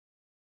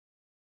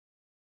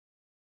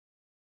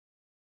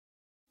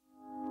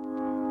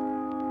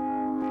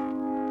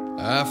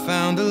I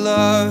found a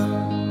love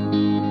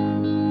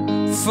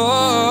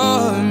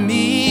for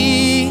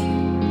me.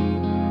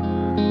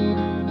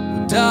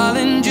 Well,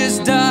 darling,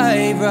 just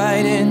dive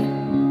right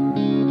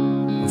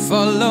in,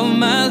 follow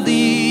my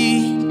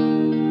lead.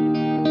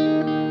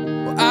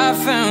 Well, I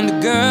found a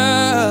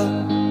girl,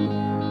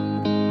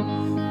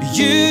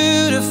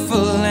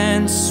 beautiful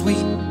and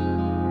sweet.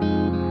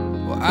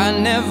 Well, I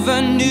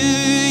never knew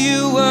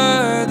you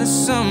were the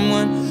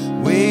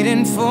someone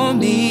waiting for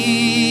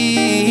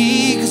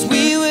me. 'Cause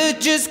we were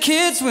just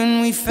kids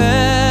when we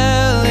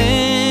fell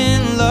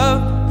in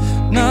love,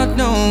 not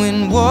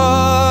knowing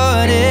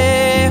what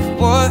it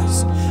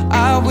was.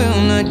 I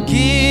will not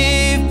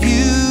give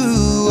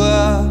you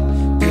up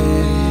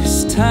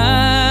this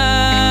time.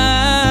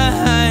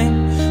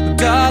 Well,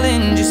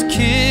 darling, just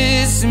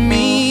kiss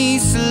me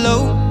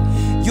slow.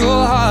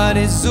 Your heart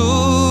is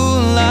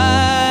all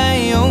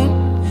I own,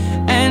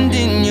 and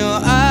in your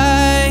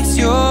eyes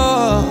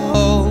you're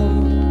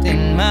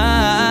holding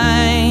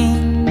mine.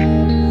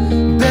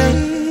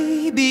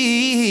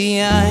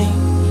 Baby,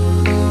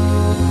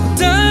 I'm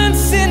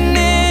dancing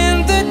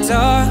in the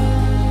dark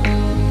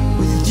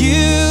with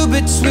you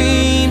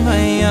between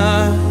my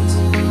arms,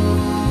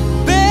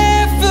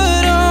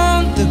 barefoot on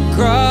the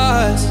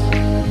grass,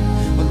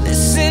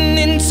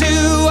 listening to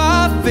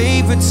our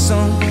favorite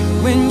song.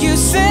 When you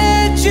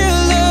said you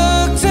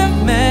looked a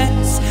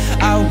mess,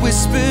 I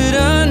whispered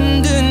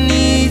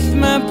underneath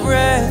my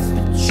breath,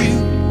 but you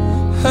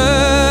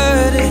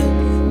heard it.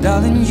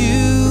 Darling,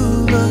 you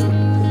look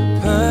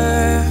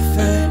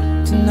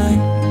perfect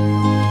tonight.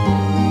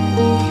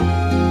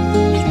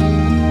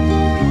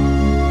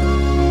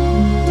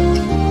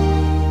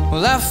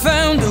 Well, I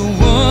found a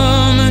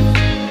woman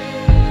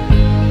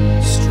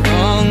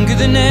stronger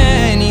than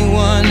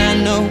anyone I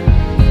know.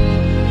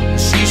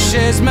 She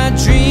shares my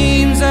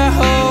dreams. I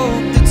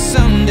hope that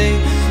someday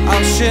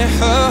I'll share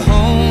her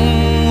home.